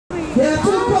There are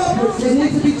two culprits that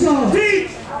need to be charged.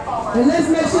 And let's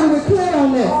make sure we're clear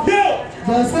on that.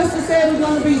 The sister said we're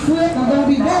going to be swift. I'm going to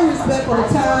be very respectful of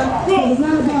time. Because it's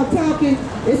not about talking,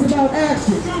 it's about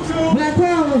action. Black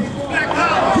power.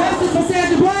 Justice for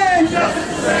Sandra Bland.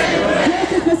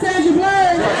 Justice for Sandra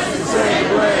Bland.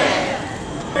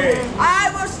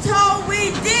 I was told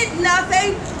we did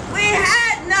nothing, we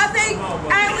had nothing,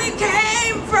 and we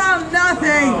came from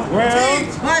nothing.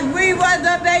 But we were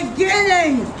the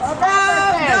beginning of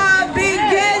the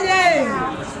beginning.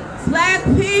 Black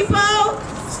people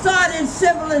started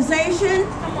civilization,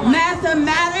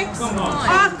 mathematics,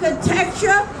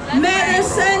 architecture,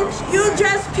 medicine. You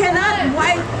just cannot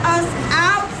wipe us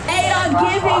out. They are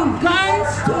giving guns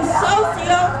to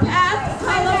sociopaths,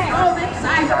 colorphobic,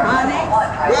 psychotics.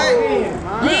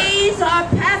 These are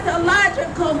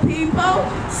pathological people,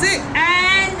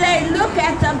 and they look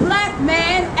at the black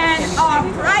man and are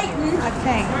frightened,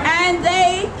 and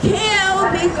they kill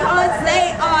because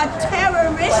they are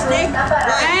terroristic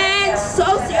and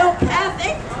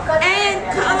sociopathic and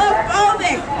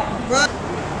colorphobic.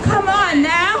 Come on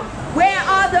now, where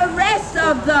are the rest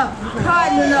of the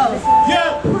cardinals,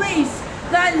 the priests,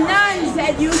 the nuns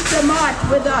that used to march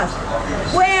with us?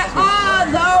 Where are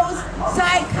those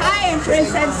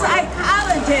psychiatrists and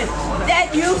psychologists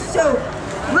that used to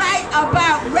write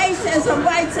about racism,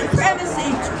 white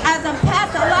supremacy as a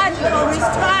pathological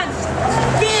response?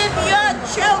 Give your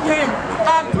children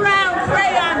a brown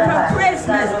crayon for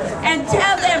Christmas and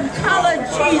tell them color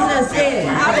Jesus is.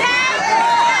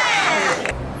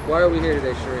 Why are we here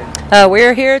today, Sheree?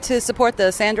 We're here to support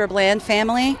the Sandra Bland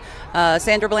family.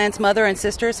 Sandra Bland's mother and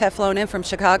sisters have flown in from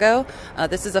Chicago.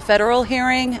 This is a federal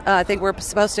hearing. I think we're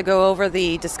supposed to go over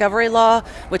the discovery law,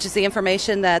 which is the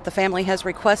information that the family has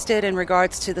requested in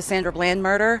regards to the Sandra Bland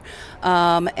murder,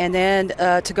 and then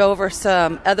to go over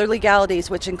some other legalities,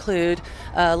 which include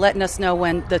letting us know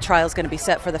when the trial is going to be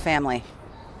set for the family.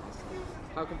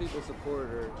 How can people support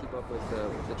or keep up with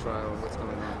the trial and what's going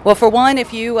on? Well, for one,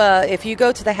 if you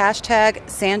go to the hashtag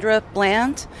Sandra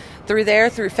Bland, through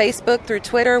Facebook, through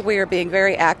Twitter, we are being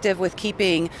very active with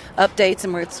keeping updates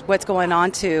and what's going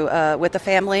on with the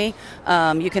family.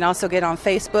 You can also get on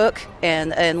Facebook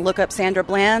and look up Sandra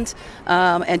Bland,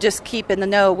 and just keep in the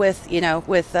know with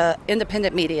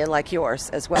independent media like yours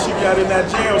as well. She got in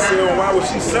that jail cell. Why was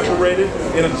she separated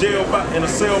in a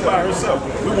cell by herself?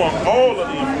 We want all of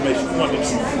the information. We want the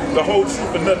truth, the whole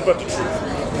truth, and nothing but the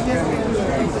truth.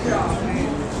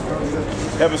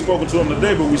 Haven't spoken to them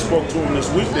today, but we spoke to them this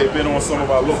week. They've been on some of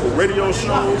our local radio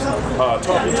shows,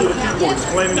 talking to the people,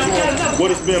 explaining to them what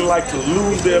it's been like to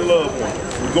lose their loved one.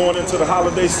 We're going into the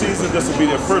holiday season. This will be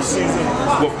their first season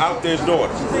without their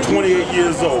daughter, 28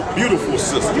 years old, beautiful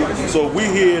sister. So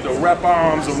we're here to wrap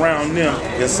our arms around them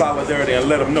in solidarity and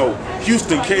let them know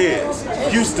Houston cares.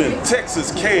 Houston,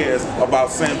 Texas cares about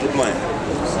Sandra Bland.